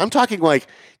 I'm talking like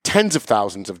tens of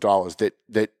thousands of dollars that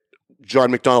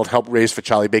John McDonald helped raise for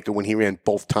Charlie Baker when he ran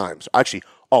both times. Actually,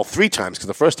 all three times, because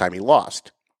the first time he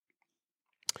lost.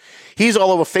 He's all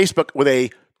over Facebook with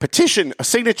a petition, a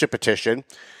signature petition,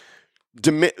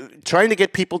 trying to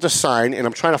get people to sign, and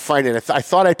I'm trying to find it. I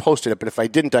thought I posted it, but if I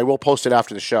didn't, I will post it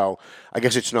after the show. I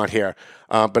guess it's not here,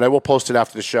 but I will post it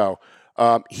after the show.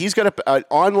 He's got an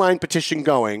online petition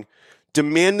going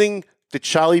demanding that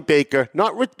Charlie Baker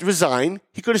not resign.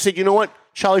 He could have said, you know what,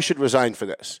 Charlie should resign for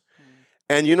this.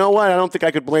 And you know what? I don't think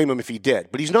I could blame him if he did.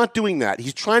 But he's not doing that.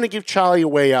 He's trying to give Charlie a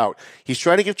way out. He's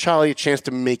trying to give Charlie a chance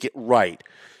to make it right.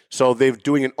 So they're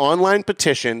doing an online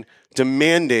petition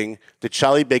demanding that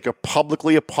Charlie Baker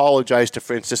publicly apologize to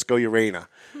Francisco Urena.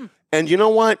 And you know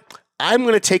what? I'm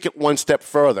going to take it one step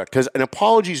further because an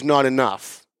apology is not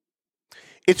enough.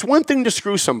 It's one thing to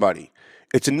screw somebody.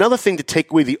 It's another thing to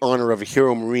take away the honor of a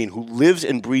hero Marine who lives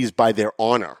and breathes by their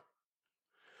honor.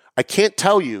 I can't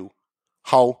tell you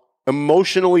how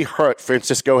emotionally hurt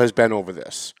Francisco has been over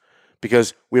this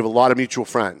because we have a lot of mutual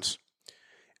friends.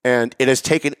 And it has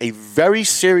taken a very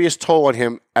serious toll on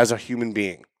him as a human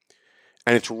being.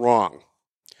 And it's wrong.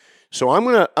 So I'm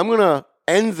gonna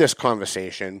end this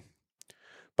conversation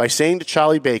by saying to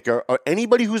Charlie Baker, or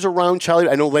anybody who's around Charlie,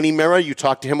 I know Lenny Mera, you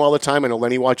talk to him all the time. I know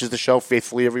Lenny watches the show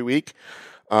faithfully every week.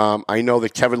 I know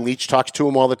that Kevin Leach talks to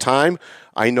him all the time.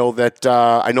 I know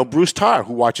Bruce Tarr,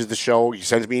 who watches the show. He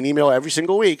sends me an email every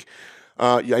single week.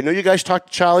 I know you guys talk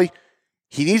to Charlie.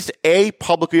 He needs to,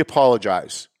 publicly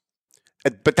apologize.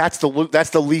 But that's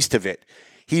the least of it.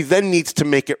 He then needs to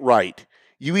make it right.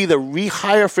 You either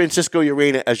rehire Francisco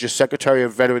Urena as your Secretary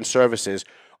of Veteran Services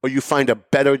or you find a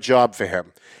better job for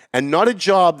him. And not a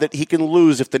job that he can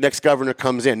lose if the next governor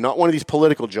comes in. Not one of these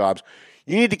political jobs.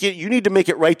 You need to make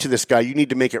it right to this guy. You need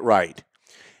to make it right.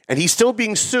 And he's still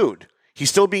being sued. He's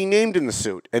still being named in the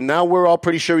suit. And now we're all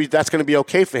pretty sure that's going to be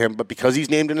okay for him. But because he's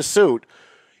named in a suit,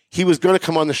 he was going to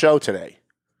come on the show today.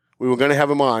 We were going to have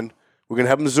him on. We're going to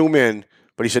have him zoom in.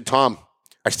 But he said, Tom,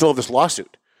 I still have this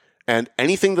lawsuit. And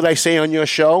anything that I say on your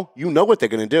show, you know what they're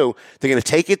going to do. They're going to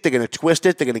take it, they're going to twist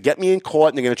it, they're going to get me in court,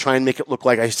 and they're going to try and make it look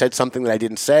like I said something that I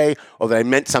didn't say or that I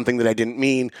meant something that I didn't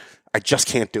mean. I just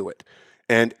can't do it.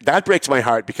 And that breaks my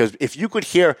heart because if you could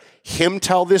hear him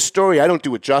tell this story, I don't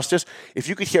do it justice. If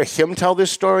you could hear him tell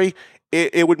this story,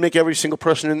 it would make every single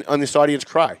person on this audience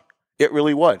cry. It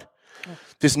really would.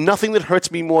 There's nothing that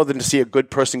hurts me more than to see a good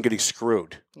person getting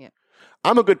screwed. Yeah.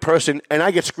 I'm a good person, and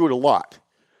I get screwed a lot.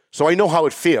 So I know how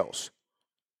it feels.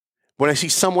 When I see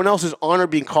someone else's honor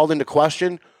being called into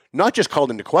question, not just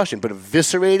called into question, but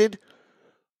eviscerated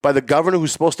by the governor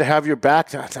who's supposed to have your back,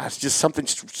 that's just something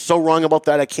so wrong about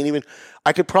that.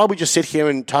 I could probably just sit here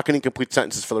and talk in incomplete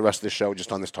sentences for the rest of the show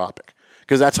just on this topic.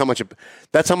 Because that's how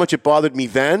much it bothered me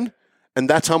then, and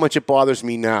that's how much it bothers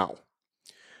me now.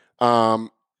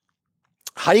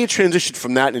 How do you transition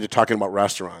from that into talking about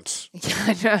restaurants? Yeah,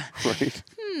 I know. Right?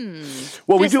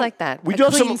 Well, Just like that. We A do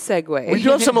have clean some segue. We do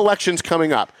have some elections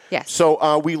coming up. Yes.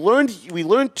 So we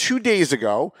learned 2 days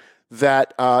ago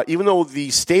that even though the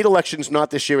state election's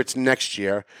not this year, it's next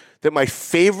year, that my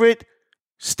favorite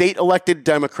state elected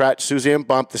Democrat, Suzanne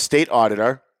Bump, the state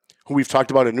auditor, who we've talked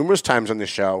about numerous times on this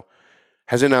show,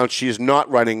 has announced she is not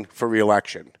running for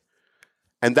re-election.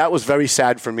 And that was very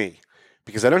sad for me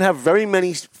because I don't have very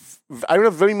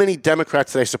many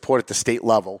Democrats that I support at the state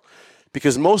level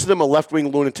because most of them are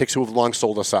left-wing lunatics who have long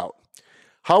sold us out.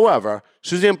 However,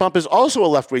 Suzanne Bump is also a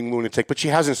left-wing lunatic, but she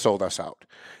hasn't sold us out.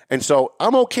 And so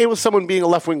I'm okay with someone being a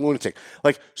left-wing lunatic.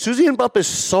 Like, Suzanne Bump is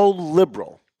so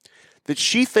liberal that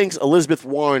she thinks Elizabeth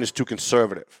Warren is too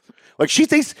conservative. Like, she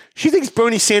thinks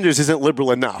Bernie Sanders isn't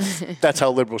liberal enough. That's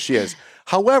how liberal she is.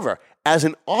 However, as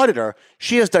an auditor,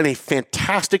 she has done a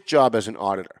fantastic job as an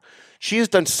auditor. She has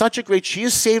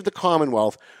saved the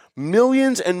Commonwealth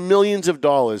millions and millions of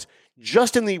dollars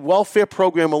just in the welfare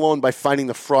program alone by finding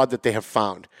the fraud that they have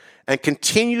found, and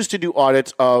continues to do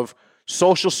audits of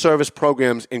social service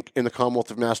programs in the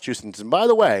Commonwealth of Massachusetts. And by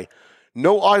the way,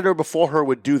 no auditor before her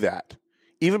would do that.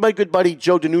 Even my good buddy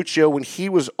Joe DiNuccio, when he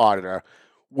was auditor,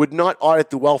 would not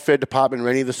audit the welfare department or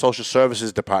any of the social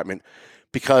services department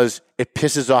because it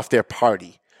pisses off their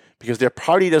party. Because their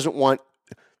party doesn't want...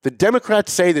 The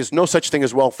Democrats say there's no such thing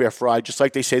as welfare fraud, just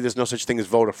like they say there's no such thing as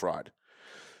voter fraud.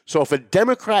 So if a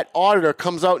Democrat auditor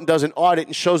comes out and does an audit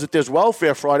and shows that there's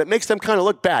welfare fraud, it makes them kind of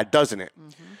look bad, doesn't it?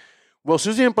 Mm-hmm. Well,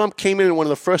 Suzanne Bump came in and one of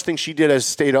the first things she did as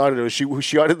state auditor was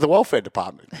she audited the welfare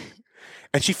department.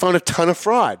 And she found a ton of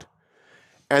fraud.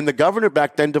 And the governor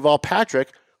back then, Deval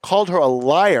Patrick, called her a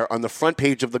liar on the front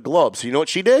page of the Globe. So you know what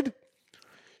she did?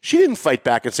 She didn't fight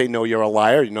back and say, no, you're a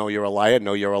liar, no, you're a liar,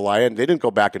 no, you're a liar. And they didn't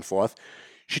go back and forth.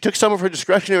 She took some of her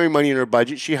discretionary money in her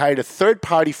budget. She hired a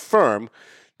third-party firm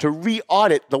to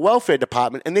re-audit the welfare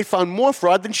department, and they found more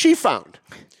fraud than she found.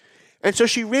 And so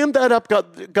she rammed that up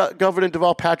Governor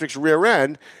Deval Patrick's rear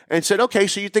end and said, okay,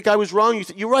 so you think I was wrong?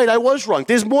 You're right, I was wrong.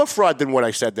 There's more fraud than what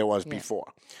I said there was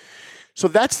before. So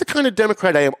that's the kind of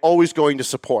Democrat I am always going to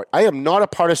support. I am not a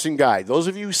partisan guy. Those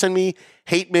of you who send me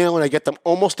hate mail, and I get them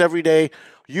almost every day,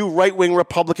 you right-wing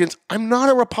Republicans, I'm not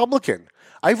a Republican.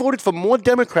 I voted for more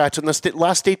Democrats in the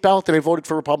last state ballot than I voted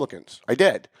for Republicans. I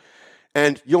did.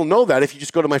 And you'll know that if you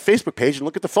just go to my Facebook page and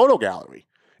look at the photo gallery.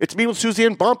 It's me with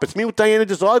Suzanne Bump. It's me with Diana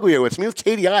DiZoglio. It's me with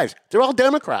Katie Ives. They're all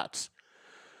Democrats.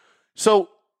 So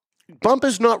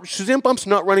Suzanne Bump's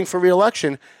not running for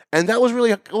re-election, and that was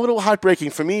really a little heartbreaking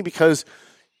for me because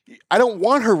I don't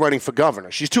want her running for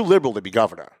governor. She's too liberal to be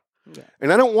governor. Yeah.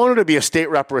 And I don't want her to be a state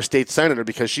rep or a state senator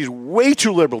because she's way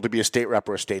too liberal to be a state rep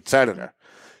or a state senator.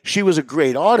 She was a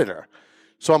great auditor.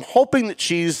 So I'm hoping that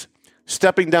she's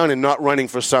stepping down and not running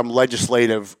for some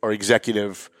legislative or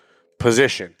executive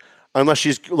position, unless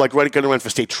she's like going to run for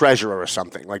state treasurer or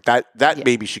something like that. That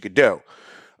maybe she could do,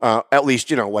 at least,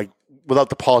 like without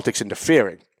the politics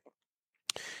interfering.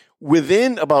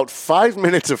 Within about 5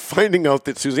 minutes of finding out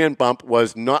that Suzanne Bump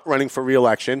was not running for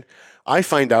re-election, I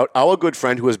find out our good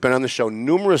friend who has been on the show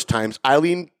numerous times,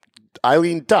 Eileen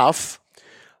Duff,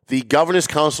 the governor's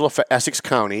counselor for Essex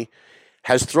County,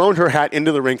 has thrown her hat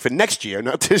into the ring for next year,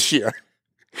 not this year,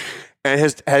 and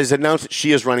has announced that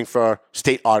she is running for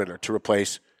state auditor to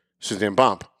replace Suzanne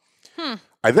Bump.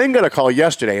 I then got a call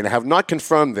yesterday, and I have not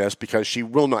confirmed this because she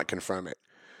will not confirm it.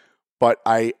 But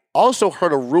I also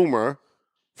heard a rumor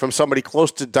from somebody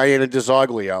close to Diana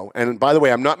DiZoglio. And by the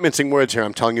way, I'm not mincing words here.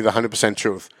 I'm telling you the 100%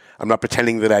 truth. I'm not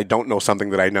pretending that I don't know something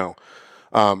that I know.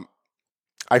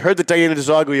 I heard that Diana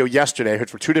DiZoglio yesterday, I heard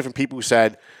from two different people who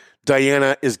said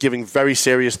Diana is giving very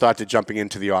serious thought to jumping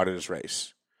into the auditor's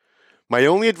race. My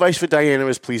only advice for Diana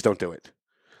is please don't do it.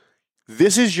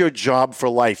 This is your job for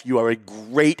life. You are a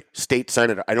great state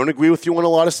senator. I don't agree with you on a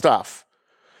lot of stuff.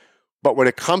 But when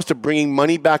it comes to bringing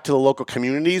money back to the local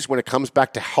communities, when it comes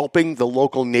back to helping the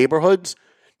local neighborhoods,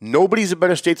 nobody's a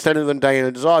better state senator than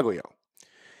Diana DiZoglio.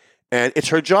 And it's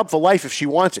her job for life if she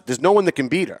wants it. There's no one that can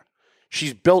beat her.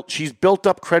 She's built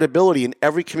up credibility in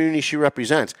every community she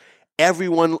represents.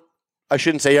 Everyone, I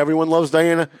shouldn't say everyone loves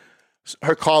Diana.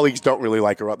 Her colleagues don't really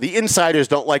like her. The insiders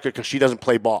don't like her because she doesn't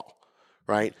play ball,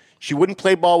 right? She wouldn't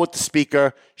play ball with the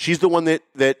speaker. She's the one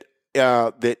that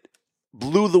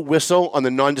blew the whistle on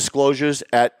the non-disclosures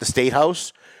at the State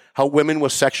House, how women were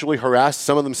sexually harassed,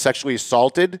 some of them sexually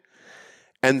assaulted,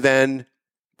 and then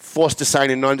forced to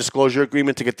sign a non-disclosure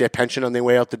agreement to get their pension on their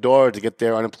way out the door or to get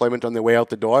their unemployment on their way out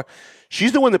the door.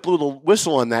 She's the one that blew the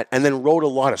whistle on that and then wrote a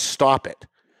law to stop it.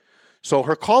 So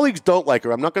her colleagues don't like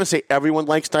her. I'm not going to say everyone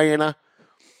likes Diana,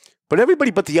 but everybody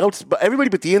but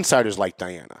the insiders like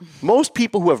Diana. Most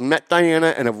people who have met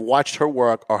Diana and have watched her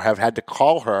work or have had to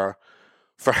call her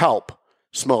for help,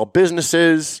 small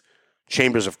businesses,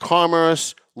 chambers of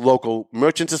commerce, local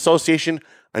merchants association.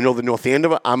 I know the North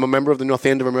Andover. I'm a member of the North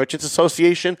Andover Merchants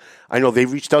Association. I know they've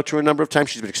reached out to her a number of times.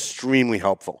 She's been extremely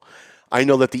helpful. I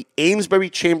know that the Amesbury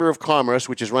Chamber of Commerce,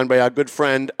 which is run by our good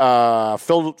friend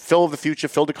Phil of the Future,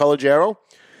 Phil DeCollegiero,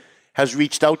 has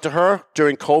reached out to her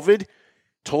during COVID,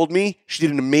 told me she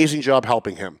did an amazing job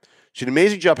helping him. She did an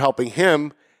amazing job helping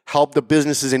him help the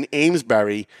businesses in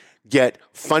Amesbury get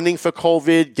funding for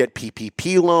COVID, get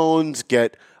PPP loans,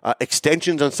 get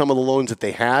extensions on some of the loans that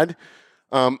they had.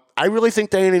 I really think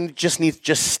Diana just needs to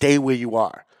just stay where you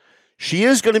are. She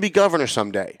is going to be governor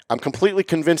someday. I'm completely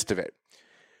convinced of it.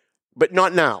 But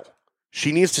not now.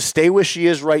 She needs to stay where she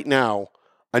is right now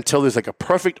until there's like a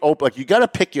perfect open. Like you got to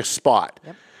pick your spot.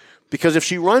 Yep. Because if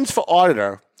she runs for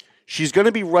auditor, she's going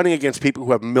to be running against people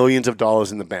who have millions of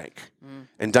dollars in the bank.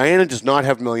 And Diana does not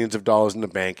have millions of dollars in the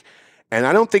bank. And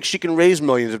I don't think she can raise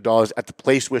millions of dollars at the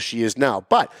place where she is now.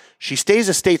 But she stays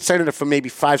a state senator for maybe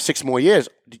 5-6 more years.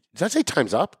 Does that say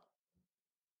time's up?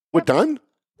 We're done?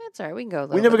 That's all right. We can go.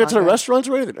 We never get to the restaurants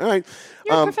or anything. All right.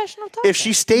 You're a professional talker. If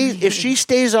she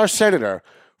stays our senator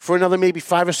for another maybe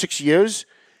 5 or 6 years,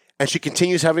 and she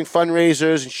continues having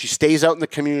fundraisers and she stays out in the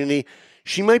community,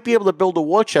 she might be able to build a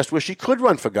war chest where she could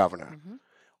run for governor,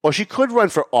 or she could run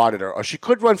for auditor, or she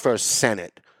could run for a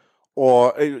Senate,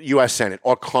 or U.S. Senate,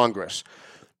 or Congress.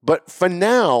 But for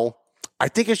now, I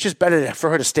think it's just better for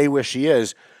her to stay where she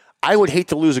is. I would hate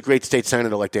to lose a great state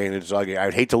senator like Diana DeZoggi. I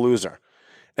would hate to lose her.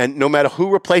 And no matter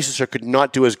who replaces her could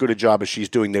not do as good a job as she's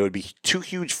doing. They would be two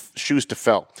huge shoes to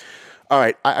fill. All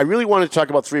right, I really wanted to talk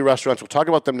about 3 restaurants. We'll talk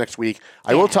about them next week.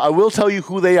 I will tell you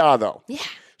who they are, though. Yeah.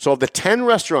 So of the 10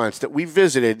 restaurants that we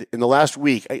visited in the last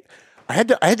week, I had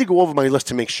to go over my list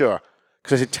to make sure.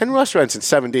 Because I said 10 restaurants in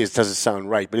 7 days doesn't sound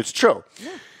right, but it's true.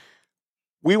 Yeah.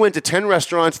 We went to 10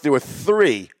 restaurants. There were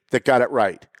 3 that got it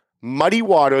right. Muddy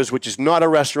Waters, which is not a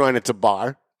restaurant, it's a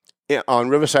bar on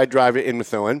Riverside Drive in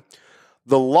Methuen.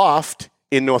 The Loft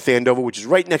in North Andover, which is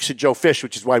right next to Joe Fish,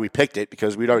 which is why we picked it,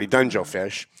 because we'd already done Joe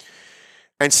Fish.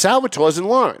 And Salvatore's in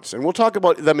Lawrence. And we'll talk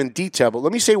about them in detail, but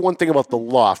let me say one thing about The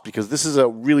Loft, because this is a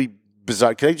really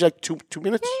bizarre... Can I just two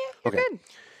minutes? Yeah, you're good.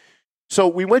 So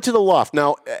we went to The Loft.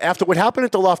 Now, after what happened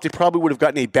at The Loft, it probably would have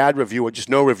gotten a bad review or just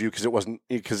no review because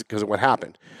of what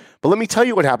happened. But let me tell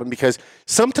you what happened, because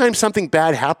sometimes something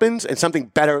bad happens and something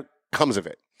better comes of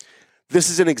it. This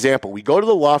is an example. We go to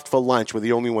The Loft for lunch. We're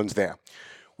the only ones there.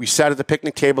 We sat at the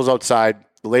picnic tables outside.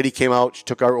 The lady came out. She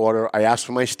took our order. I asked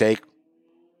for my steak.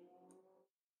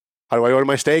 How do I order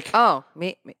my steak? Oh,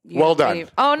 well done.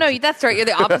 Oh, no, that's right. You're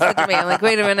the opposite to me. I'm like,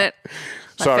 wait a minute.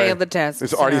 Sorry. I failed the test.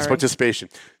 It's audience participation.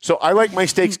 So I like my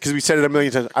steaks, because we said it a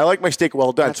million times. I like my steak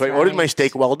well done. So I ordered my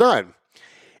steak well done.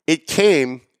 It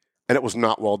came, and it was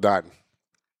not well done.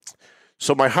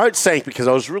 So my heart sank, because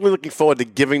I was really looking forward to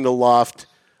giving The Loft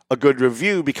a good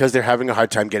review, because they're having a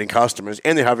hard time getting customers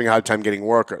and they're having a hard time getting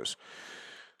workers.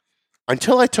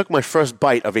 Until I took my first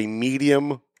bite of a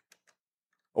medium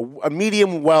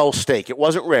well steak. It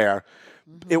wasn't rare.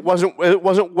 It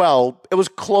wasn't well. It was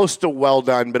close to well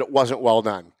done, but it wasn't well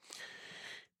done.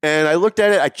 And I looked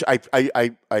at it.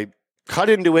 I cut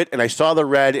into it, and I saw the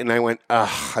red, and I went,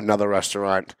 another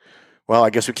restaurant. Well, I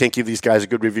guess we can't give these guys a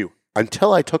good review.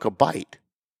 Until I took a bite.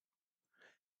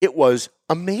 It was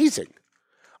amazing.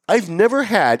 I've never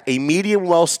had a medium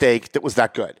well steak that was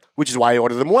that good, which is why I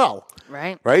ordered them well.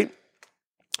 Right?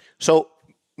 So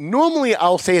normally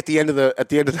I'll say at the end of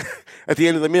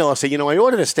the meal, I'll say, I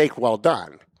ordered a steak well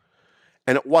done,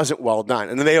 and it wasn't well done.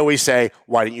 And then they always say,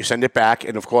 why didn't you send it back?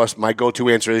 And of course, my go-to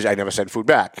answer is I never send food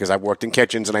back, because I've worked in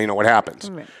kitchens and I know what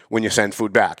happens when you send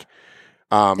food back.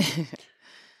 And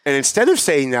instead of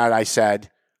saying that, I said,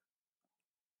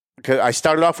 because I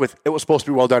started off with, it was supposed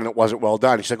to be well done and it wasn't well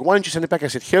done. She's like, why didn't you send it back? I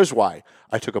said, here's why.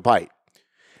 I took a bite.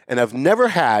 And I've never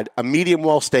had a medium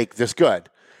well steak this good.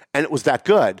 And it was that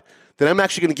good that I'm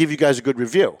actually going to give you guys a good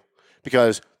review,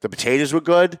 because the potatoes were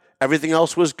good Everything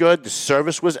else was good. The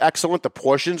service was excellent. The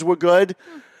portions were good.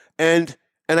 And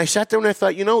I sat there and I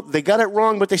thought, they got it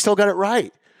wrong, but they still got it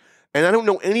right. And I don't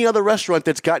know any other restaurant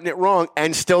that's gotten it wrong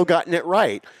and still gotten it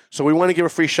right. So we want to give a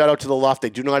free shout out to The Loft. They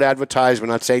do not advertise. We're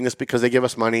not saying this because they give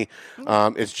us money.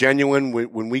 It's genuine.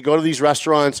 When we go to these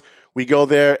restaurants, we go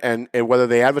there, and whether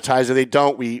they advertise or they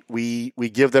don't, we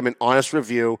give them an honest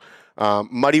review.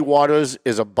 Muddy Waters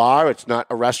is a bar. It's not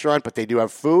a restaurant, but they do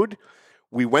have food.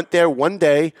 We went there one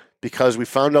day because we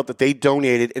found out that they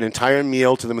donated an entire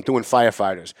meal to the Methuen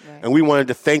firefighters. Right. And we wanted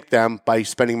to thank them by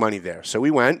spending money there. So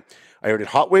we went. I ordered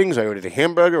hot wings. I ordered a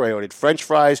hamburger. I ordered French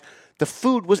fries. The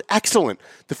food was excellent.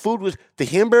 The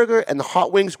hamburger and the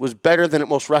hot wings was better than at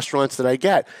most restaurants that I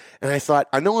get. And I thought,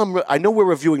 I know we're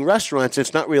reviewing restaurants.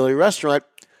 It's not really a restaurant.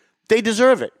 They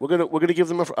deserve it. We're gonna give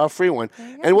them a free one,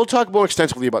 and we'll talk more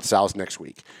extensively about Sal's next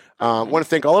week. I want to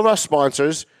thank all of our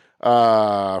sponsors. Who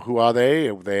are they?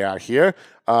 They are here.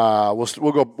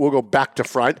 We'll go back to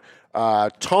front.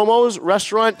 Tomo's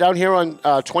restaurant down here on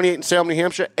 28 in Salem, New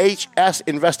Hampshire. HS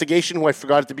Investigation, who I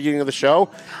forgot at the beginning of the show.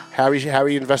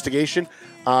 Harry Investigation.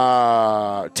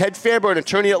 Ted Fairburn,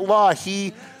 attorney at law.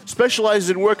 He specializes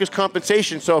in workers'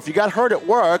 compensation. So if you got hurt at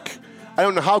work, I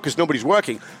don't know how because nobody's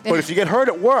working, but if you get hurt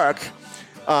at work,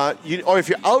 or if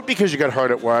you're out because you got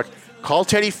hurt at work, call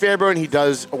Teddy Fairburn. He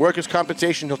does workers'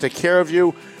 compensation. He'll take care of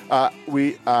you.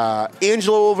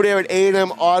 Angelo over there at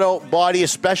A&M Auto Body,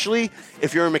 especially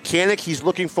if you're a mechanic, he's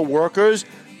looking for workers.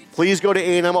 Please go to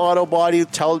A&M Auto Body.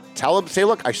 Tell him, say,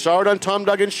 look, I saw it on Tom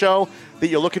Duggan's show that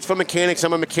you're looking for mechanics.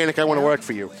 I'm a mechanic. I want to work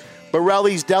for you.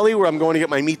 Borelli's Deli, where I'm going to get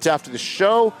my meats after the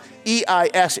show.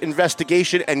 EIS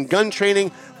Investigation and Gun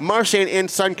Training. Marsan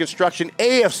and Son Construction.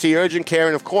 AFC Urgent Care.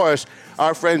 And, of course,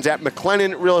 our friends at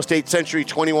McLennan Real Estate Century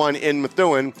 21 in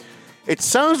Methuen. It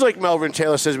sounds like Melvin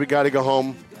Taylor says we got to go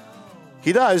home.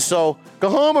 He does, so go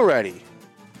home already.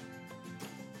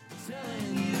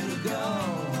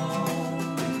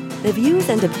 The views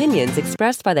and opinions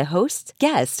expressed by the hosts,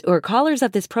 guests, or callers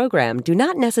of this program do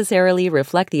not necessarily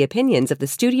reflect the opinions of the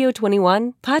Studio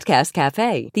 21 Podcast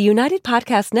Cafe, the United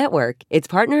Podcast Network, its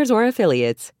partners, or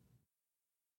affiliates.